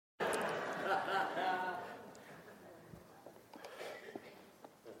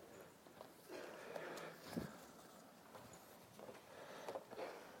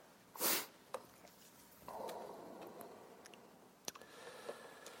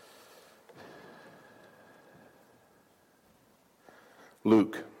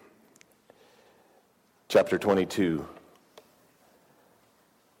Luke chapter 22,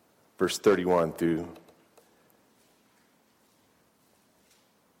 verse 31 through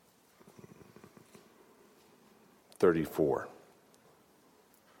 34.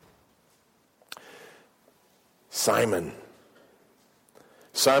 Simon,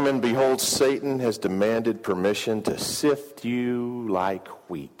 behold, Satan has demanded permission to sift you like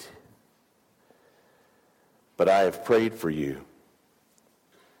wheat. But I have prayed for you,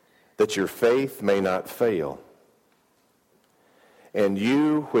 that your faith may not fail. And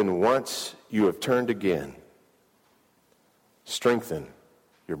you, when once you have turned again, strengthen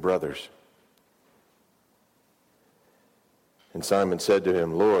your brothers. And Simon said to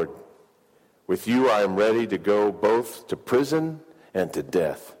him, Lord, with you I am ready to go both to prison and to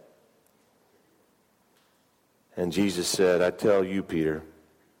death. And Jesus said, I tell you, Peter,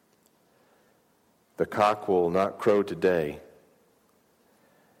 the cock will not crow today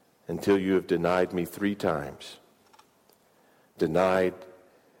until you have denied me 3 times, denied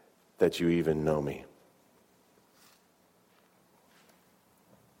that you even know me.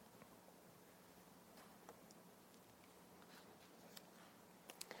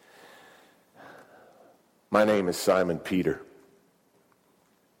 My name is Simon Peter,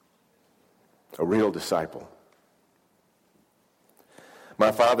 a real disciple.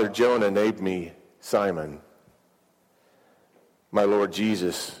 My father Jonah named me Simon. My Lord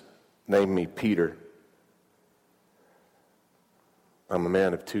Jesus named me Peter. I'm a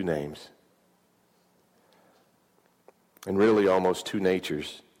man of 2 names, and really almost 2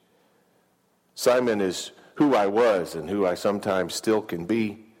 natures. Simon is who I was and who I sometimes still can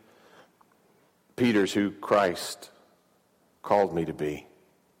be. Peter's who Christ called me to be,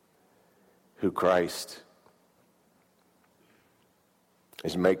 who Christ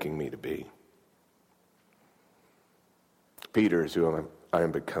is making me to be. Peter is who I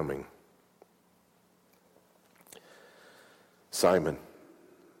am becoming. Simon.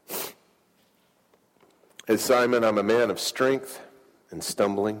 As Simon, I'm a man of strength and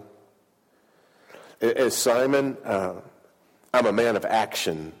stumbling. As Simon, I'm a man of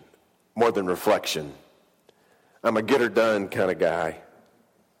action more than reflection. I'm a get-her-done kind of guy.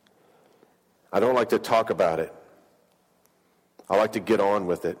 I don't like to talk about it. I like to get on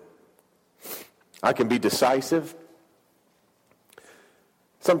with it. I can be decisive.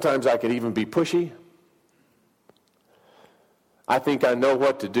 Sometimes I can even be pushy. I think I know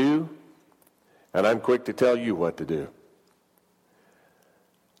what to do, and I'm quick to tell you what to do.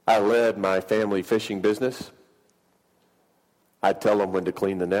 I led my family fishing business. I'd tell them when to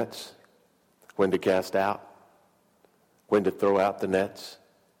clean the nets, when to cast out, when to throw out the nets,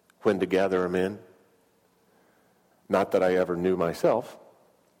 when to gather them in. Not that I ever knew myself.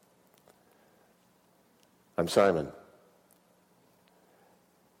 I'm Simon.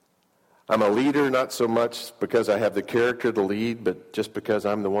 I'm a leader, not so much because I have the character to lead, but just because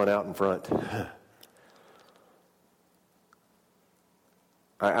I'm the one out in front.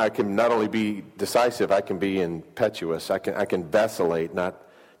 I can not only be decisive, I can be impetuous. I can vacillate, not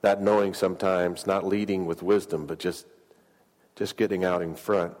knowing sometimes, not leading with wisdom, but just getting out in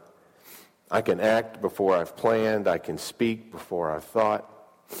front. I can act before I've planned. I can speak before I've thought.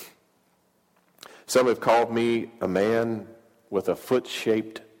 Some have called me a man with a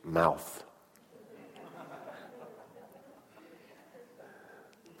foot-shaped mouth.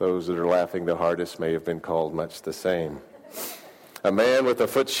 Those that are laughing the hardest may have been called much the same. A man with a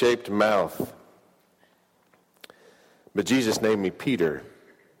foot-shaped mouth. But Jesus named me Peter.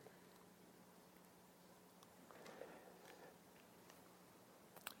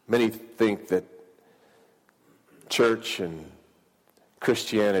 Many think that church and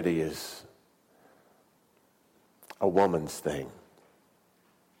Christianity is a woman's thing.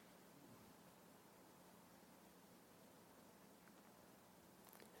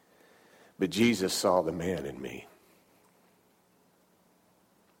 But Jesus saw the man in me.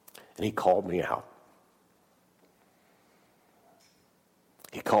 And he called me out.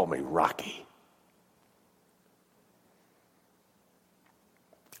 He called me Rocky.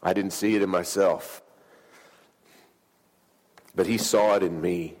 I didn't see it in myself, but he saw it in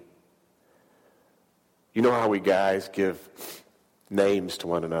me. You know how we guys give names to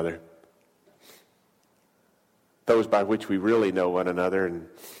one another? Those by which we really know one another, and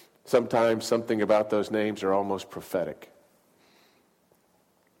sometimes something about those names are almost prophetic.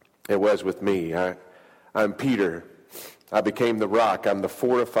 It was with me. I'm Peter. I became the rock. I'm the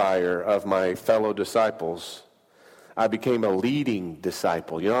fortifier of my fellow disciples. I became a leading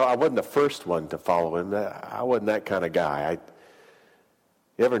disciple. You know, I wasn't the first one to follow him. I wasn't that kind of guy.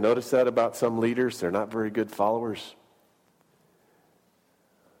 You ever notice that about some leaders? They're not very good followers.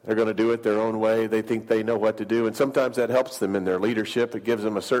 They're going to do it their own way. They think they know what to do. And sometimes that helps them in their leadership. It gives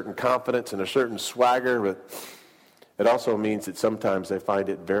them a certain confidence and a certain swagger. But it also means that sometimes they find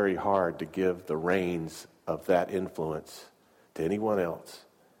it very hard to give the reins of that influence to anyone else.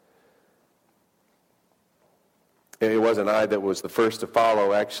 It wasn't I that was the first to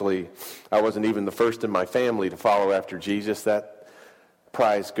follow. Actually, I wasn't even the first in my family to follow after Jesus. That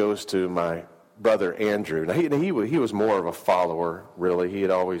prize goes to my brother Andrew. Now, he was more of a follower, really. He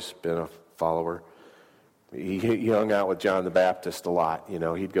had always been a follower. He hung out with John the Baptist a lot. You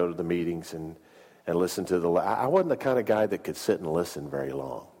know, he'd go to the meetings and listen to I wasn't the kind of guy that could sit and listen very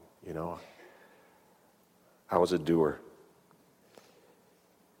long, you know. I was a doer.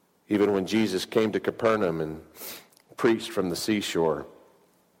 Even when Jesus came to Capernaum and preached from the seashore,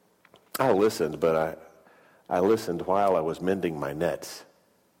 I listened, but I listened while I was mending my nets.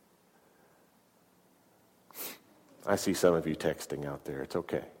 I see some of you texting out there. It's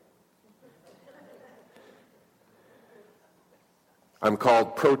okay. I'm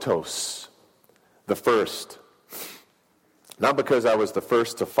called Protos, the first. Not because I was the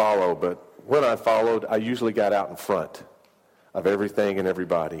first to follow, but when I followed, I usually got out in front of everything and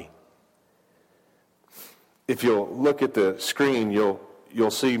everybody. If you'll look at the screen,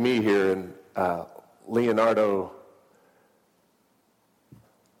 you'll see me here in Leonardo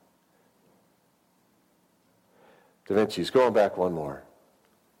da Vinci's. Going back one more.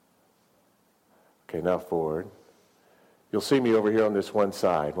 Okay, now forward. You'll see me over here on this one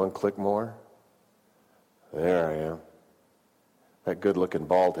side. One click more. There I am. That good-looking,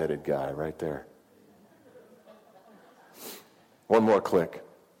 bald-headed guy right there. One more click.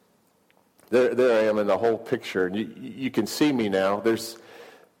 There I am in the whole picture. You can see me now.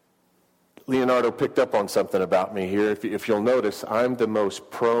 Leonardo picked up on something about me here. If you'll notice, I'm the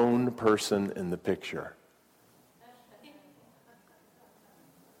most prone person in the picture.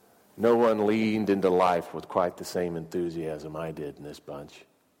 No one leaned into life with quite the same enthusiasm I did in this bunch.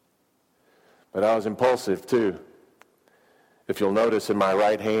 But I was impulsive too. If you'll notice, in my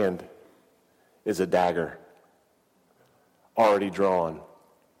right hand is a dagger, already drawn.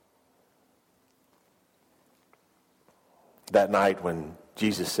 That night when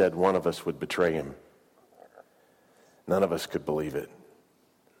Jesus said one of us would betray him, none of us could believe it.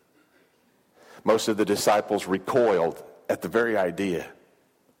 Most of the disciples recoiled at the very idea.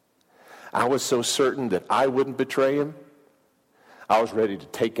 I was so certain that I wouldn't betray him, I was ready to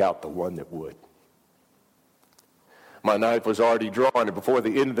take out the one that would. My knife was already drawn, and before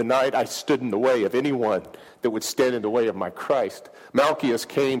the end of the night, I stood in the way of anyone that would stand in the way of my Christ. Malchus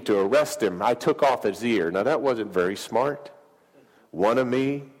came to arrest him. I took off his ear. Now, that wasn't very smart. One of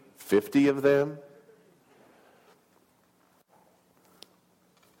me, 50 of them.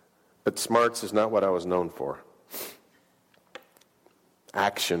 But smarts is not what I was known for.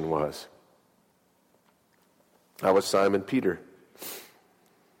 Action was. I was Simon Peter.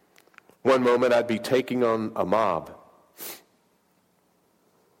 One moment I'd be taking on a mob.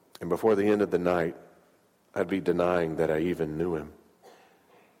 And before the end of the night, I'd be denying that I even knew him.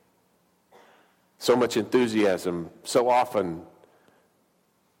 So much enthusiasm, so often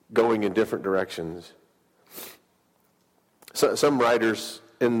going in different directions. Some writers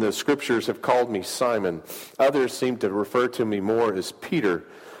in the scriptures have called me Simon. Others seem to refer to me more as Peter.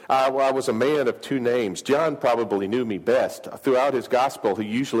 I was a man of two names. John probably knew me best. Throughout his gospel, he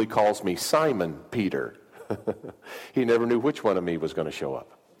usually calls me Simon Peter. He never knew which one of me was going to show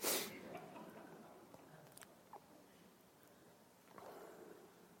up.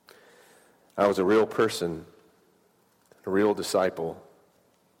 I was a real person, a real disciple.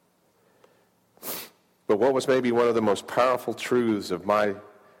 But what was maybe one of the most powerful truths of my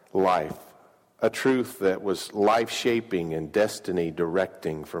life, a truth that was life-shaping and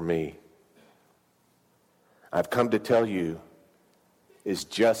destiny-directing for me, I've come to tell you is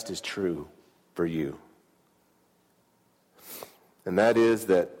just as true for you. And that is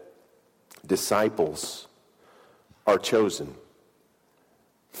that disciples are chosen.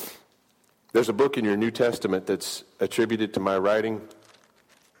 There's a book in your New Testament that's attributed to my writing.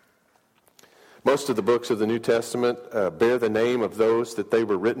 Most of the books of the New Testament bear the name of those that they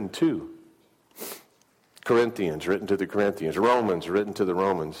were written to. Corinthians, written to the Corinthians. Romans, written to the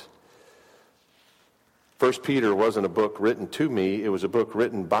Romans. 1 Peter wasn't a book written to me. It was a book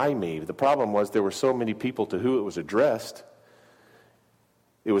written by me. The problem was there were so many people to who it was addressed.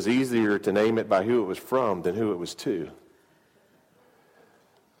 It was easier to name it by who it was from than who it was to.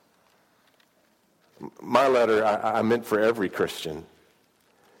 My letter, I meant for every Christian.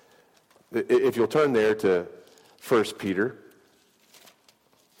 If you'll turn there to 1 Peter.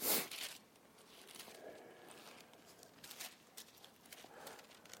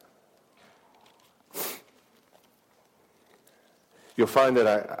 you'll find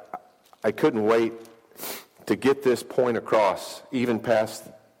that I couldn't wait to get this point across, even past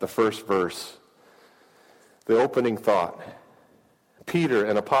the first verse. The opening thought. Peter,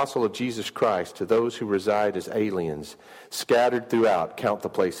 an apostle of Jesus Christ, to those who reside as aliens, scattered throughout, count the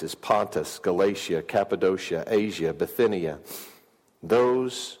places, Pontus, Galatia, Cappadocia, Asia, Bithynia,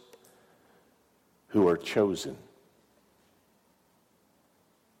 those who are chosen.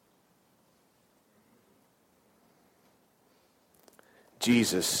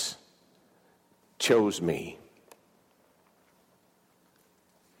 Jesus chose me.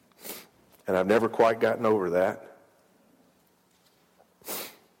 And I've never quite gotten over that.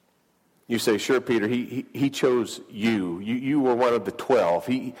 You say, sure, Peter, he chose you. You were one of the 12.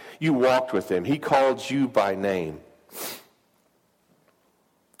 You walked with him. He called you by name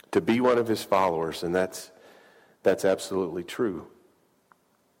to be one of his followers, and that's absolutely true.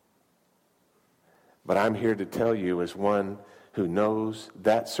 But I'm here to tell you, as one who knows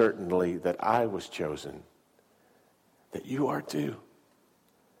that certainly that I was chosen, that you are too.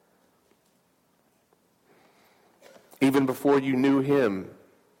 Even before you knew him,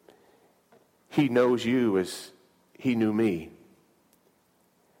 he knows you as he knew me.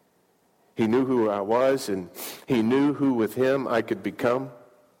 He knew who I was, and he knew who with him I could become.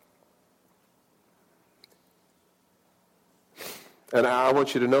 And I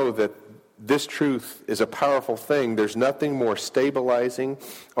want you to know that this truth is a powerful thing. There's nothing more stabilizing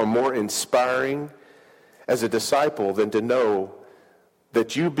or more inspiring as a disciple than to know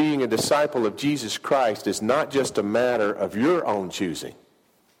that you being a disciple of Jesus Christ is not just a matter of your own choosing.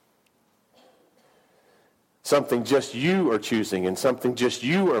 Something just you are choosing, and something just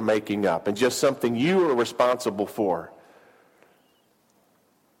you are making up, and just something you are responsible for.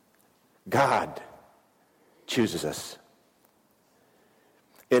 God chooses us.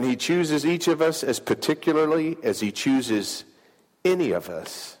 And he chooses each of us as particularly as he chooses any of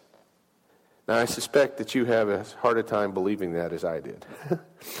us. Now, I suspect that you have as hard a time believing that as I did.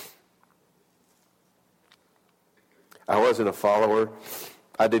 I wasn't a follower.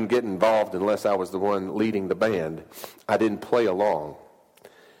 I didn't get involved unless I was the one leading the band. I didn't play along.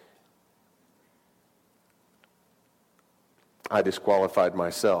 I disqualified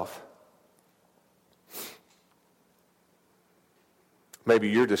myself. Maybe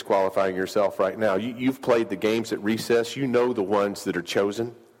you're disqualifying yourself right now. You've played the games at recess. You know the ones that are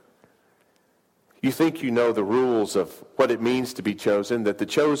chosen. You think you know the rules of what it means to be chosen, that the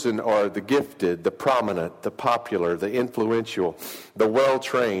chosen are the gifted, the prominent, the popular, the influential, the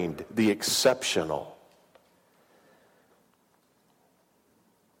well-trained, the exceptional.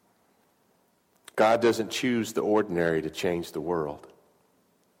 God doesn't choose the ordinary to change the world.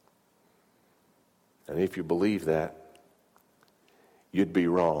 And if you believe that, you'd be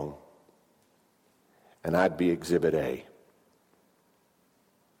wrong. And I'd be Exhibit A.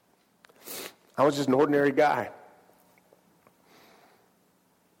 I was just an ordinary guy.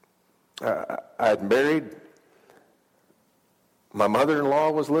 I had married. My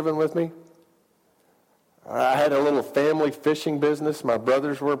mother-in-law was living with me. I had a little family fishing business. My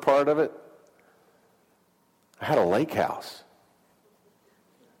brothers were a part of it. I had a lake house.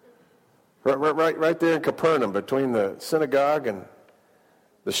 Right there in Capernaum, between the synagogue and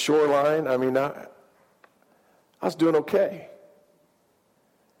the shoreline. I mean, I was doing okay.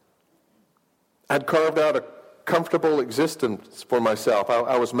 I'd carved out a comfortable existence for myself.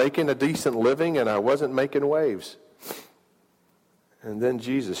 I was making a decent living, and I wasn't making waves. And then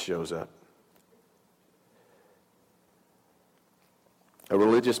Jesus shows up. A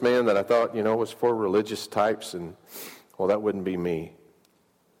religious man that I thought, was for religious types, and, well, that wouldn't be me.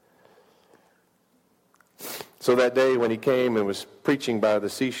 So that day when he came and was preaching by the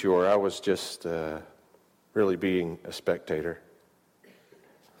seashore, I was just really being a spectator.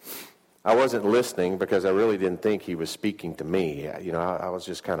 I wasn't listening because I really didn't think he was speaking to me. I was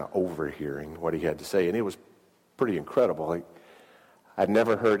just kind of overhearing what he had to say, and it was pretty incredible. I'd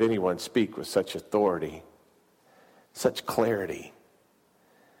never heard anyone speak with such authority, such clarity,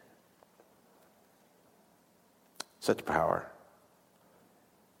 such power.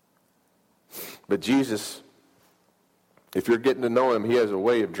 But Jesus, if you're getting to know him, he has a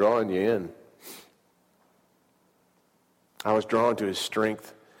way of drawing you in. I was drawn to his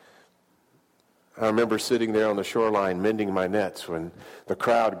strength. I remember sitting there on the shoreline mending my nets when the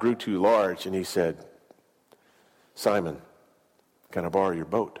crowd grew too large, and he said, "Simon, can I borrow your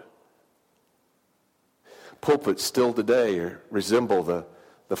boat?" Pulpits still today resemble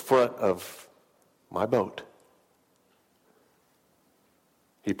the front of my boat.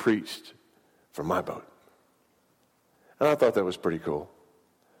 He preached from my boat. And I thought that was pretty cool.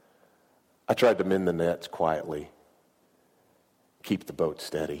 I tried to mend the nets quietly. keep the boat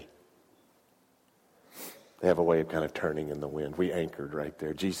steady. They have a way of kind of turning in the wind. We anchored right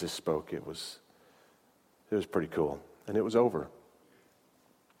there. Jesus spoke. It was pretty cool. And it was over,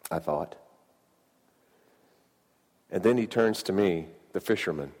 I thought. And then he turns to me, the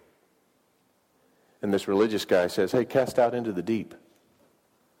fisherman. And this religious guy says, hey, cast out into the deep.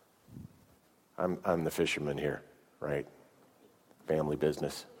 I'm the fisherman here, right? Family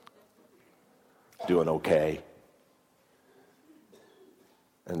business. Doing okay.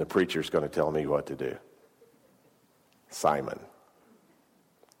 And the preacher's going to tell me what to do. Simon.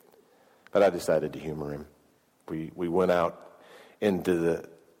 But I decided to humor him. We went out into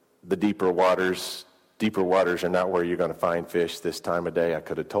the deeper waters. Deeper waters are not where you're going to find fish this time of day. I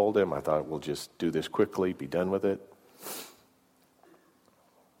could have told him. I thought, we'll just do this quickly, be done with it.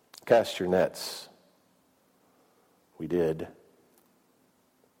 Cast your nets. We did.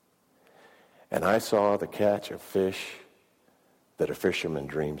 And I saw the catch of fish that a fisherman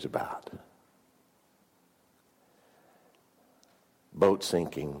dreams about. Boat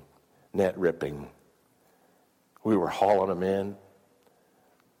sinking, net ripping. We were hauling them in.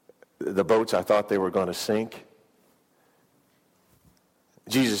 The boats, I thought they were going to sink.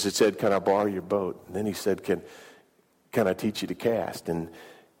 Jesus had said, can I borrow your boat? And then he said, can I teach you to cast? And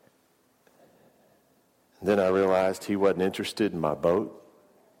then I realized he wasn't interested in my boat.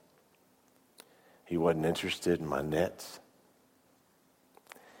 He wasn't interested in my nets.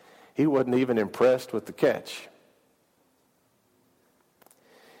 He wasn't even impressed with the catch.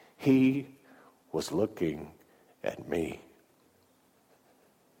 He was looking at me.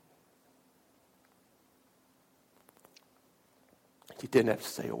 He didn't have to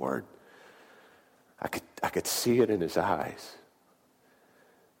say a word. I could see it in his eyes.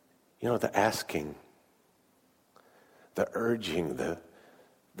 You know, the asking, the urging, the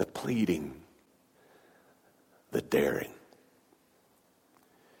pleading, the daring.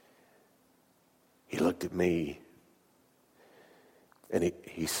 He looked at me and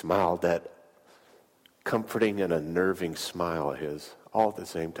he smiled, that comforting and unnerving smile of his, all at the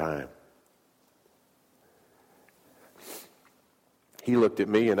same time. He looked at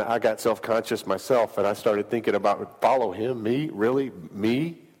me and I got self-conscious myself and I started thinking about, follow him, me, really,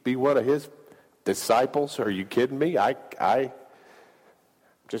 me, be one of his disciples? Are you kidding me? I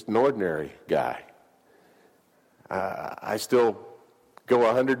just an ordinary guy. I still go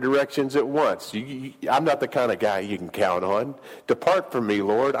 100 directions at once. I'm not the kind of guy you can count on. Depart from me,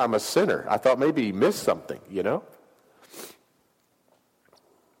 Lord, I'm a sinner. I thought maybe he missed something, you know?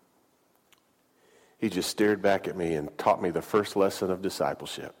 He just stared back at me and taught me the first lesson of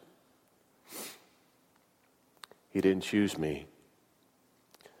discipleship. He didn't choose me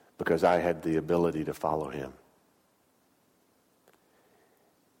because I had the ability to follow him.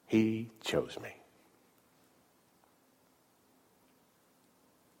 He chose me.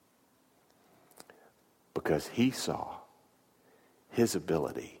 Because he saw his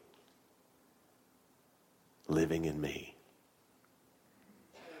ability living in me.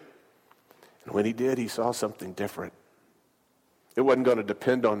 And when he did, he saw something different. It wasn't going to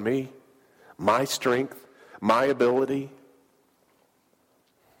depend on me, my strength, my ability.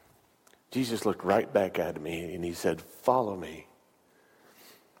 Jesus looked right back at me and he said, follow me.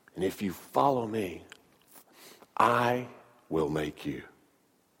 And if you follow me, I will make you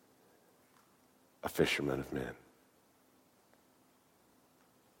a fisherman of men.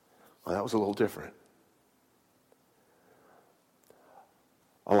 Well, that was a little different.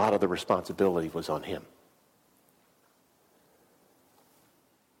 A lot of the responsibility was on him.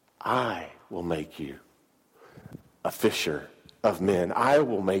 I will make you a fisher of men. I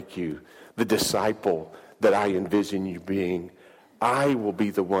will make you the disciple that I envision you being. I will be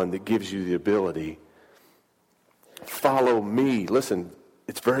the one that gives you the ability. Follow me. Listen,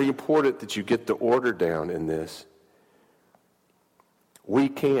 it's very important that you get the order down in this. We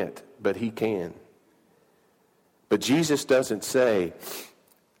can't, but he can. But Jesus doesn't say,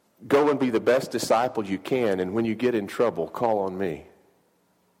 go and be the best disciple you can, and when you get in trouble, call on me.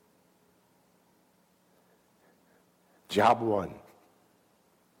 Job one.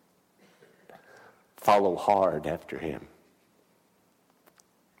 Follow hard after him.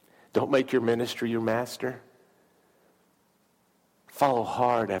 Don't make your ministry your master. Follow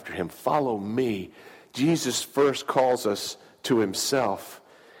hard after him. Follow me. Jesus first calls us to himself,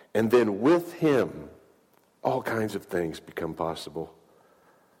 and then with him, all kinds of things become possible.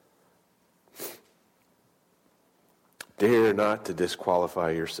 Dare not to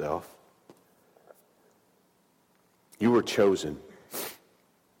disqualify yourself. You were chosen.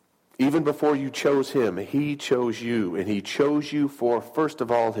 Even before you chose him, he chose you. And he chose you for, first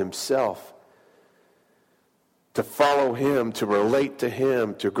of all, himself. to follow him, to relate to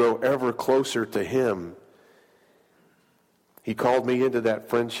him, to grow ever closer to him. He called me into that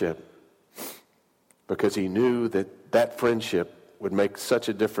friendship because he knew that that friendship would make such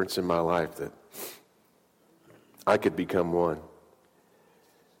a difference in my life that I could become one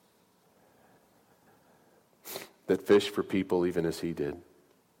that fished for people even as he did.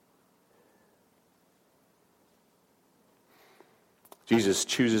 Jesus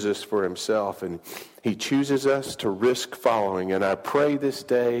chooses us for himself, and he chooses us to risk following. And I pray this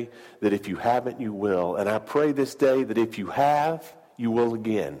day that if you haven't, you will. And I pray this day that if you have, you will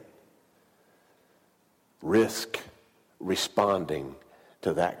again. Risk responding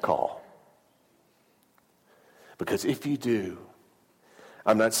to that call. Because if you do,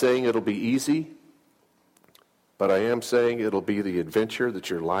 I'm not saying it'll be easy, but I am saying it'll be the adventure that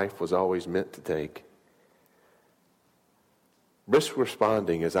your life was always meant to take. Risk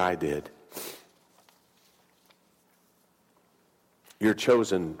responding as I did. You're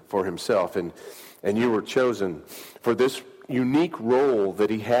chosen for himself, and you were chosen for this unique role that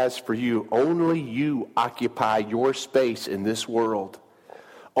he has for you. Only you occupy your space in this world.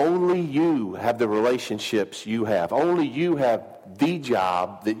 Only you have the relationships you have. Only you have the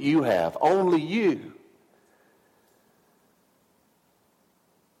job that you have. Only you.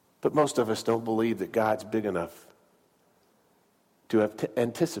 But most of us don't believe that God's big enough to have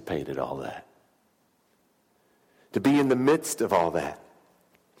anticipated all that. To be in the midst of all that.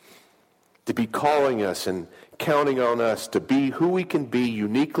 To be calling us and counting on us to be who we can be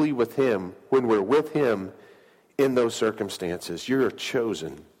uniquely with him when we're with him in those circumstances. You're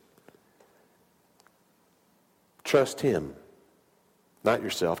chosen. Trust him, not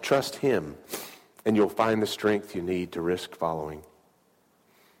yourself. Trust him, and you'll find the strength you need to risk following.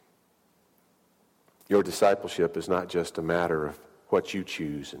 Your discipleship is not just a matter of what you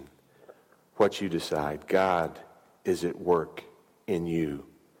choose and what you decide. God is at work in you,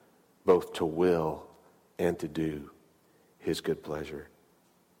 both to will and to do his good pleasure.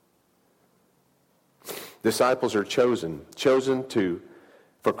 Disciples are chosen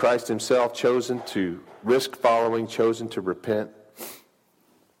for Christ himself, chosen to risk following, chosen to repent,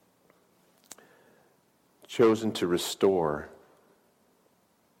 chosen to restore,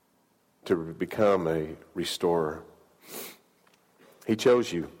 to become a restorer. He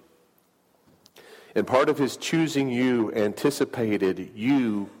chose you. And part of his choosing you anticipated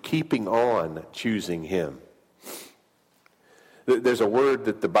you keeping on choosing him. There's a word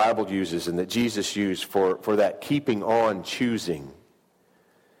that the Bible uses and that Jesus used for that keeping on choosing.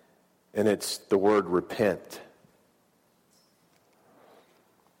 And it's the word repent.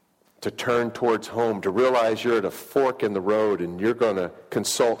 To turn towards home, to realize you're at a fork in the road and you're going to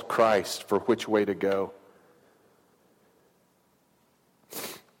consult Christ for which way to go.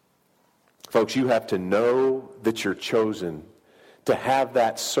 Folks, you have to know that you're chosen, to have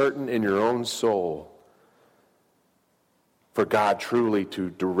that certain in your own soul for God truly to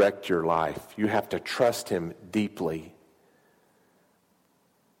direct your life. You have to trust him deeply.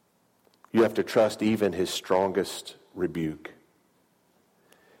 You have to trust even his strongest rebuke.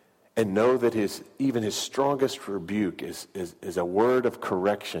 And know that even his strongest rebuke is a word of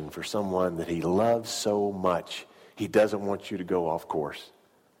correction for someone that he loves so much, he doesn't want you to go off course.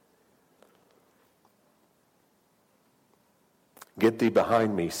 Get thee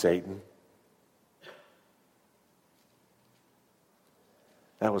behind me, Satan.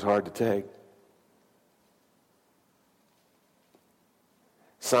 That was hard to take.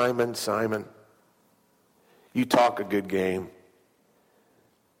 Simon, Simon, you talk a good game.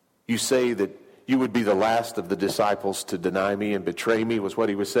 You say that you would be the last of the disciples to deny me and betray me, was what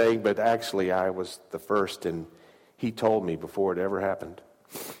he was saying, but actually I was the first, and he told me before it ever happened.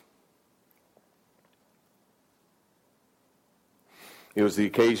 It was the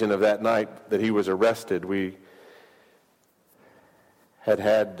occasion of that night that he was arrested. We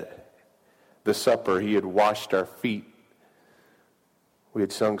had the supper. He had washed our feet. We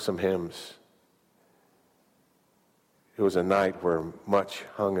had sung some hymns. It was a night where much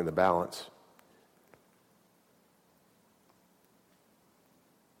hung in the balance.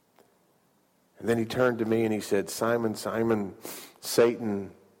 And then he turned to me and he said, Simon, Simon,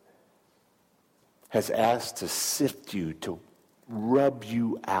 Satan has asked to sift you, to rub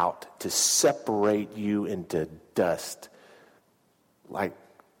you out, to separate you into dust, like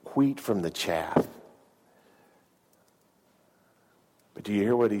wheat from the chaff. But do you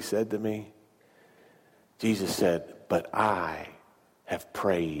hear what he said to me? Jesus said, but I have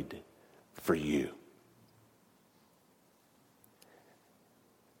prayed for you.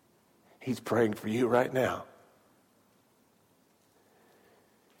 He's praying for you right now.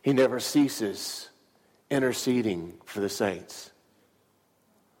 He never ceases interceding for the saints.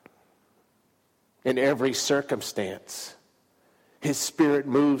 In every circumstance, His Spirit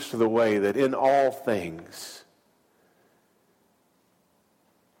moves for the way that in all things,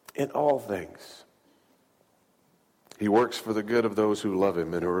 He works for the good of those who love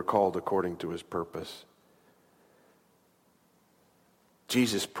Him and who are called according to His purpose.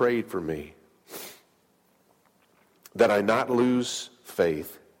 Jesus prayed for me that I not lose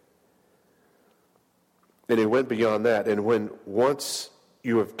faith. And He went beyond that. And when once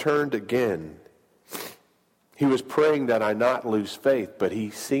you have turned again, He was praying that I not lose faith, but He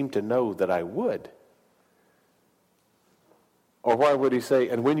seemed to know that I would. Or why would He say,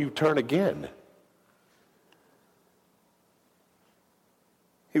 and when you turn again?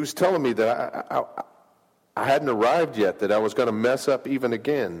 He was telling me that I hadn't arrived yet, that I was going to mess up even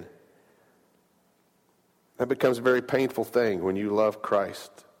again. That becomes a very painful thing when you love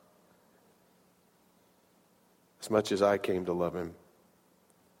Christ as much as I came to love Him.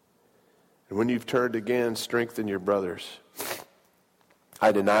 And when you've turned again, strengthen your brothers.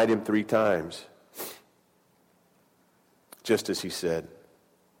 I denied Him 3 times, just as He said.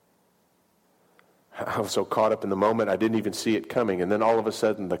 I was so caught up in the moment, I didn't even see it coming. And then all of a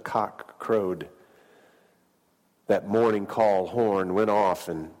sudden, the cock crowed. That morning call horn went off,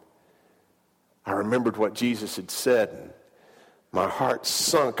 and I remembered what Jesus had said. And my heart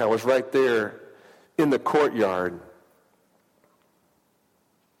sunk. I was right there in the courtyard.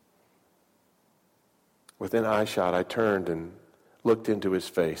 Within eyeshot, I turned and looked into His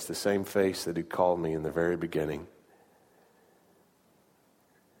face, the same face that He'd called me in the very beginning.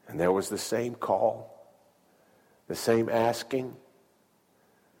 And there was the same call, the same asking,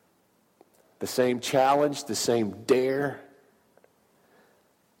 the same challenge, the same dare.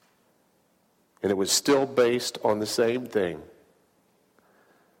 And it was still based on the same thing.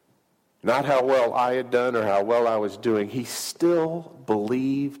 Not how well I had done or how well I was doing. He still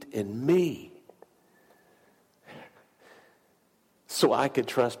believed in me. So I could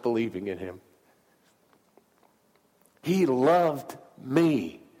trust believing in Him. He loved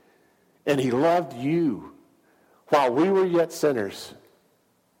me. And He loved you while we were yet sinners.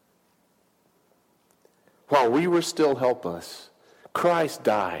 While we were still helpless, Christ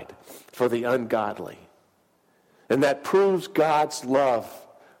died for the ungodly. And that proves God's love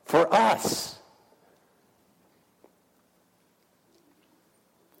for us.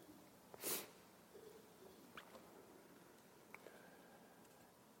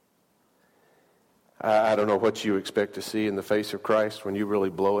 I don't know what you expect to see in the face of Christ when you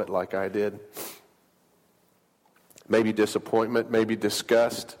really blow it like I did. Maybe disappointment, maybe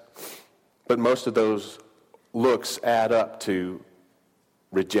disgust. But most of those looks add up to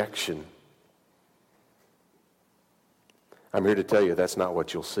rejection. I'm here to tell you that's not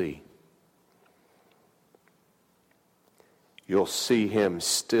what you'll see. You'll see Him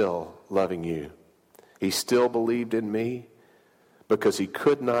still loving you. He still believed in me because He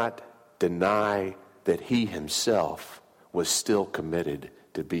could not deny that He Himself was still committed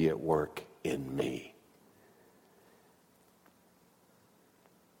to be at work in me.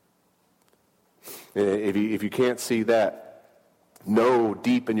 If you can't see that, know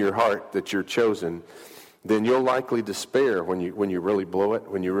deep in your heart that you're chosen, then you'll likely despair when you really blow it,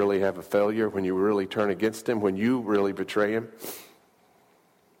 when you really have a failure, when you really turn against Him, when you really betray Him.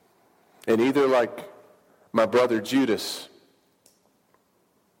 And either like my brother Judas,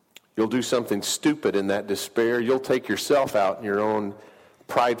 you'll do something stupid in that despair. You'll take yourself out in your own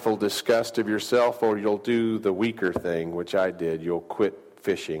prideful disgust of yourself, or you'll do the weaker thing, which I did. You'll quit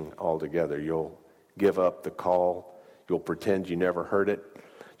fishing altogether. You'll give up the call. You'll pretend you never heard it.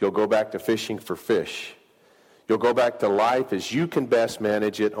 You'll go back to fishing for fish. You'll go back to life as you can best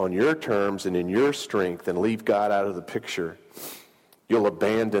manage it on your terms and in your strength and leave God out of the picture. You'll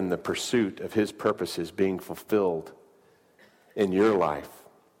abandon the pursuit of His purposes being fulfilled in your life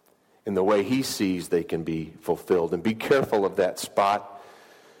in the way He sees they can be fulfilled. And be careful of that spot.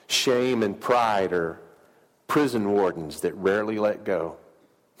 Shame and pride are prison wardens that rarely let go.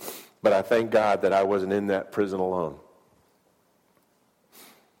 But I thank God that I wasn't in that prison alone.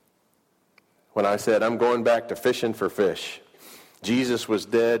 When I said, I'm going back to fishing for fish. Jesus was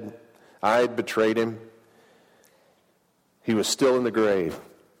dead. I had betrayed Him. He was still in the grave.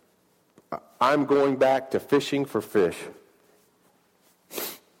 I'm going back to fishing for fish.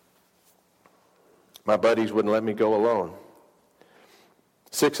 My buddies wouldn't let me go alone.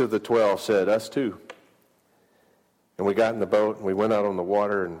 6 of the 12 said, us too. And we got in the boat and we went out on the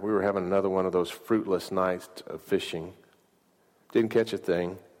water and we were having another one of those fruitless nights of fishing. Didn't catch a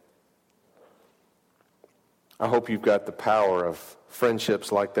thing. I hope you've got the power of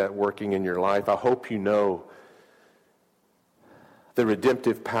friendships like that working in your life. I hope you know the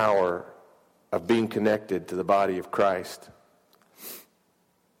redemptive power of being connected to the body of Christ.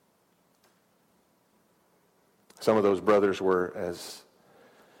 Some of those brothers were as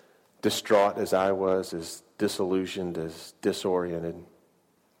distraught as I was, as disillusioned, as disoriented.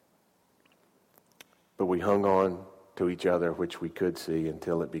 But we hung on to each other, which we could see,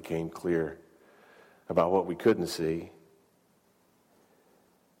 until it became clear about what we couldn't see.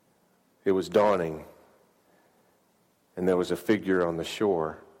 It was dawning, and there was a figure on the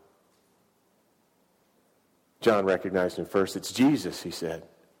shore. John recognized him first. "It's Jesus," he said.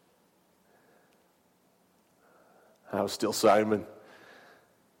 I was still Simon.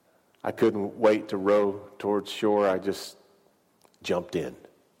 I couldn't wait to row towards shore. I just jumped in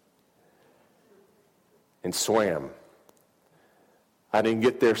and swam. I didn't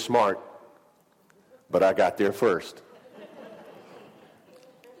get there smart, but I got there first.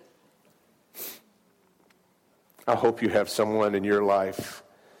 I hope you have someone in your life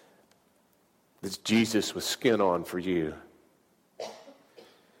that's Jesus with skin on for you.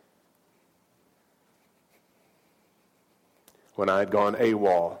 When I had gone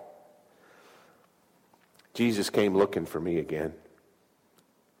AWOL, Jesus came looking for me again.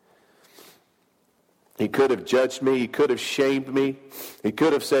 He could have judged me. He could have shamed me. He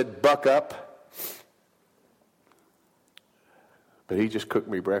could have said, "Buck up." But he just cooked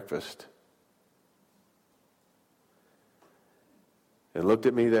me breakfast and looked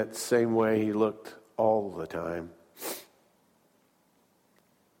at me that same way he looked all the time.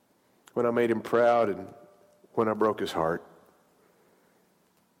 When I made him proud and when I broke his heart.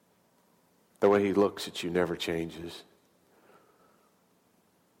 The way he looks at you never changes.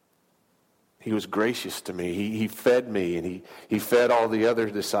 He was gracious to me. He fed me, and he fed all the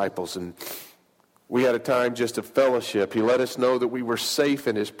other disciples. And we had a time just of fellowship. He let us know that we were safe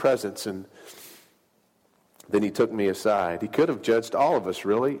in his presence. And then he took me aside. He could have judged all of us,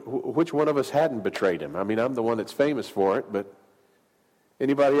 really. Which one of us hadn't betrayed him? I mean, I'm the one that's famous for it, but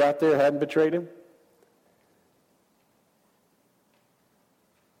anybody out there hadn't betrayed him?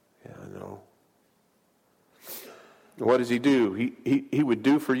 Yeah, I know. What does he do? He would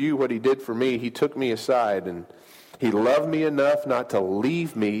do for you what he did for me. He took me aside, and he loved me enough not to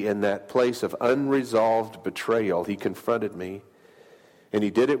leave me in that place of unresolved betrayal. He confronted me, and he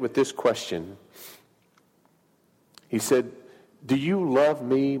did it with this question. He said, "Do you love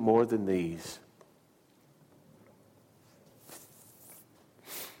me more than these?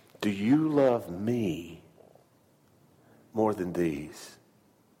 Do you love me more than these?"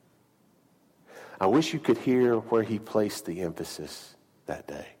 I wish you could hear where he placed the emphasis that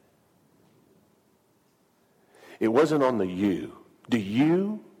day. It wasn't on the you. Do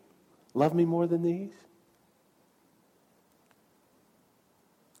you love me more than these?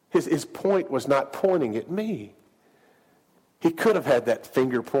 His point was not pointing at me. He could have had that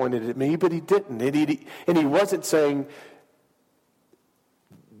finger pointed at me, but he didn't. And he wasn't saying,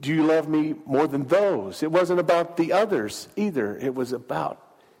 "Do you love me more than those?" It wasn't about the others either. It was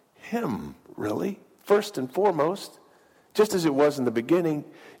about him, really. First and foremost, just as it was in the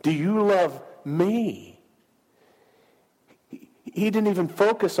beginning, do you love me? He didn't even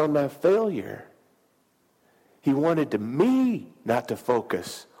focus on my failure. He wanted me not to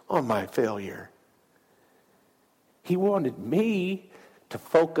focus on my failure. He wanted me to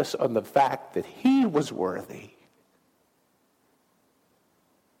focus on the fact that he was worthy.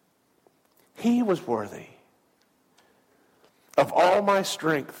 He was worthy of all my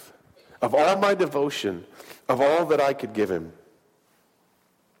strength, of all my devotion, of all that I could give him.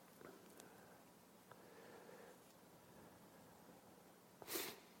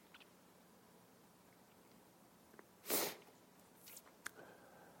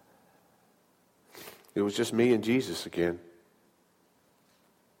 It was just me and Jesus again.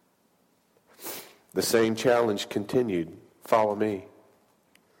 The same challenge continued. Follow me.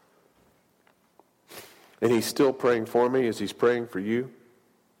 And he's still praying for me as he's praying for you.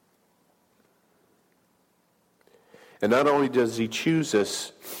 And not only does he choose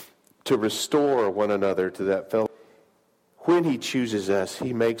us to restore one another to that fellowship, when he chooses us,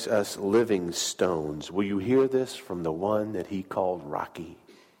 he makes us living stones. Will you hear this from the one that he called Rocky?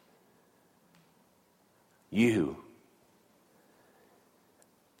 You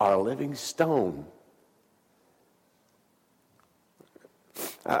are a living stone.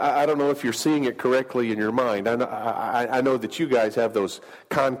 I don't know if you're seeing it correctly in your mind. I know that you guys have those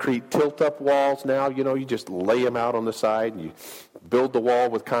concrete tilt-up walls now. You know, you just lay them out on the side and you build the wall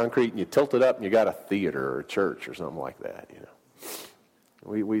with concrete and you tilt it up and you got a theater or a church or something like that, you know.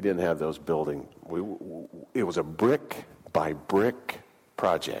 We didn't have those building. It was a brick by brick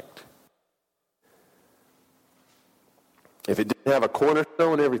project. If it didn't have a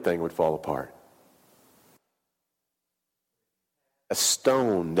cornerstone, everything would fall apart. A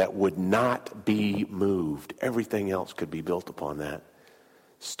stone that would not be moved. Everything else could be built upon that.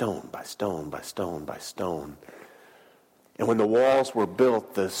 Stone by stone by stone by stone. And when the walls were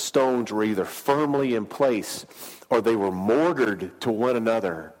built, the stones were either firmly in place or they were mortared to one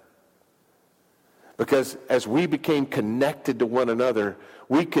another. Because as we became connected to one another,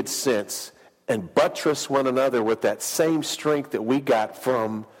 we could sense and buttress one another with that same strength that we got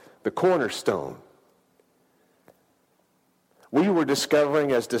from the cornerstone. We were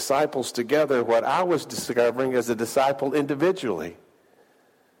discovering as disciples together what I was discovering as a disciple individually.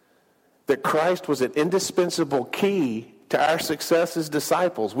 That Christ was an indispensable key to our success as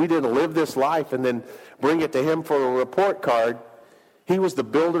disciples. We didn't live this life and then bring it to him for a report card. He was the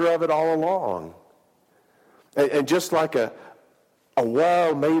builder of it all along. And just like a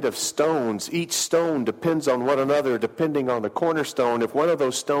wall made of stones, each stone depends on one another depending on the cornerstone. If one of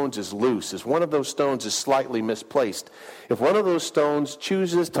those stones is loose, if one of those stones is slightly misplaced, if one of those stones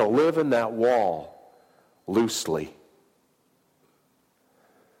chooses to live in that wall loosely,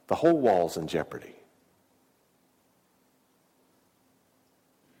 the whole wall's in jeopardy.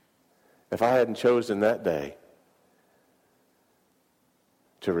 If I hadn't chosen that day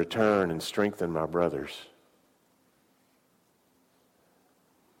to return and strengthen my brothers,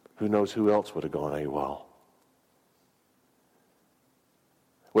 who knows who else would have gone AWOL?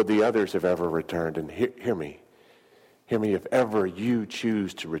 Would the others have ever returned? And hear me, if ever you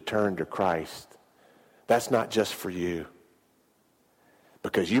choose to return to Christ, that's not just for you,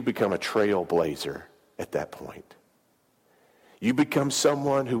 because you become a trailblazer at that point. You become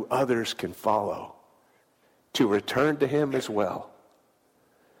someone who others can follow to return to him as well.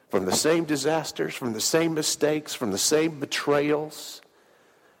 From the same disasters, from the same mistakes, from the same betrayals.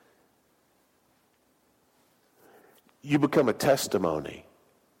 You become a testimony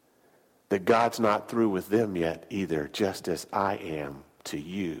that God's not through with them yet either, just as I am to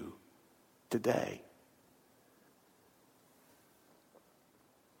you today.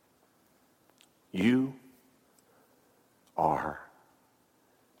 You are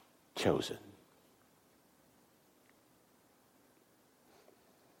chosen.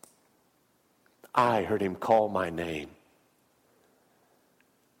 I heard him call my name.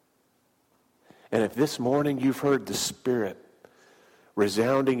 And if this morning you've heard the Spirit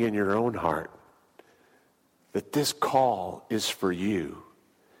resounding in your own heart that this call is for you,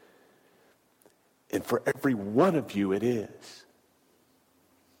 and for every one of you it is,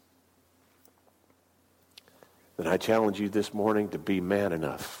 then I challenge you this morning to be man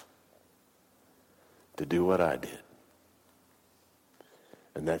enough to do what I did.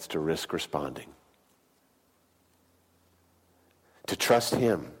 And that's to risk responding. To trust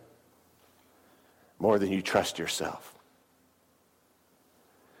him more than you trust yourself.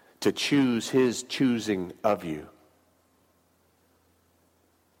 To choose his choosing of you.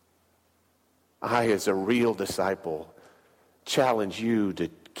 I, as a real disciple, challenge you to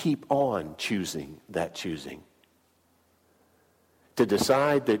keep on choosing that choosing. To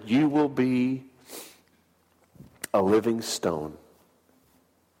decide that you will be a living stone,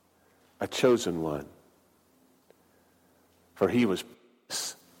 a chosen one. For he was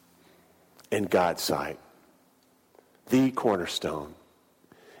in God's sight, the cornerstone.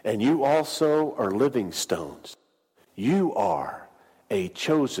 And you also are living stones. You are a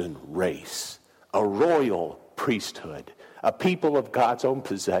chosen race, a royal priesthood, a people of God's own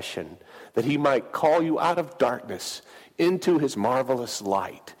possession, that he might call you out of darkness into his marvelous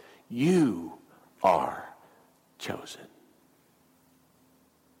light. You are chosen.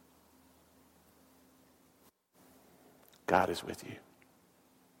 God is with you.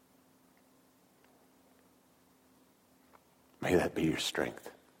 May that be your strength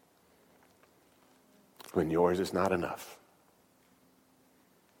when yours is not enough.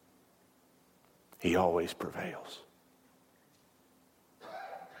 He always prevails.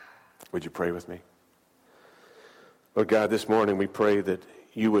 Would you pray with me? Lord God, this morning we pray that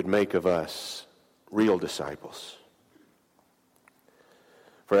you would make of us real disciples.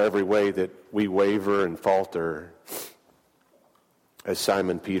 For every way that we waver and falter, as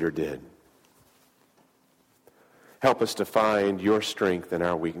Simon Peter did, help us to find your strength in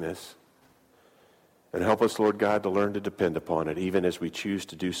our weakness. And help us, Lord God, to learn to depend upon it, even as we choose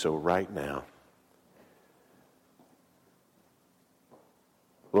to do so right now.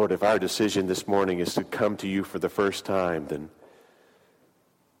 Lord, if our decision this morning is to come to you for the first time, then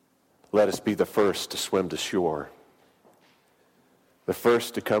let us be the first to swim to shore. the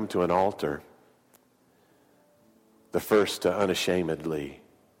first to come to an altar, the first to unashamedly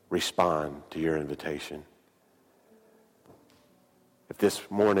respond to your invitation. If this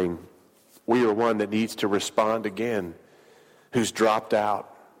morning we are one that needs to respond again, who's dropped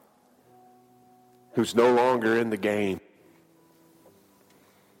out, who's no longer in the game,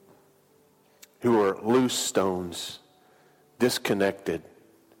 who are loose stones, disconnected.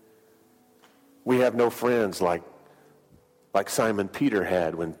 We have no friends like Simon Peter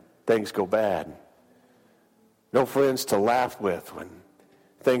had when things go bad. No friends to laugh with when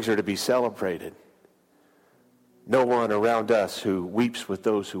things are to be celebrated. No one around us who weeps with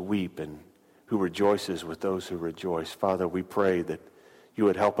those who weep and who rejoices with those who rejoice. Father, we pray that you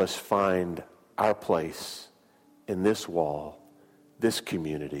would help us find our place in this wall, this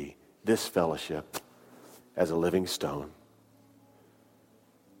community, this fellowship as a living stone.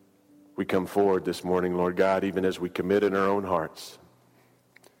 We come forward this morning, Lord God, even as we commit in our own hearts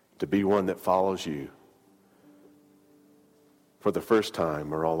to be one that follows you for the first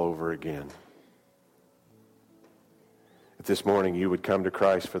time or all over again. If this morning you would come to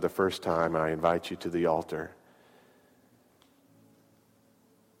Christ for the first time, I invite you to the altar.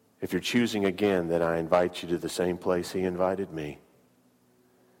 If you're choosing again, then I invite you to the same place he invited me.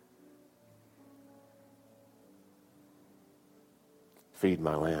 Feed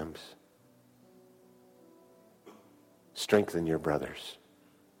my lambs. Strengthen your brothers.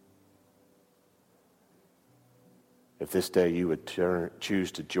 If this day you would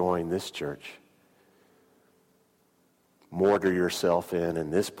choose to join this church, mortar yourself in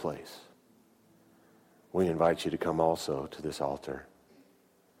this place, we invite you to come also to this altar.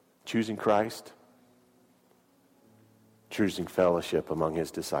 Choosing Christ, choosing fellowship among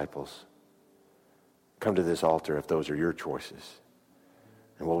his disciples. Come to this altar if those are your choices,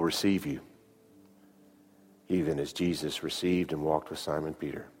 and we'll receive you, even as Jesus received and walked with Simon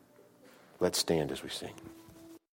Peter. Let's stand as we sing.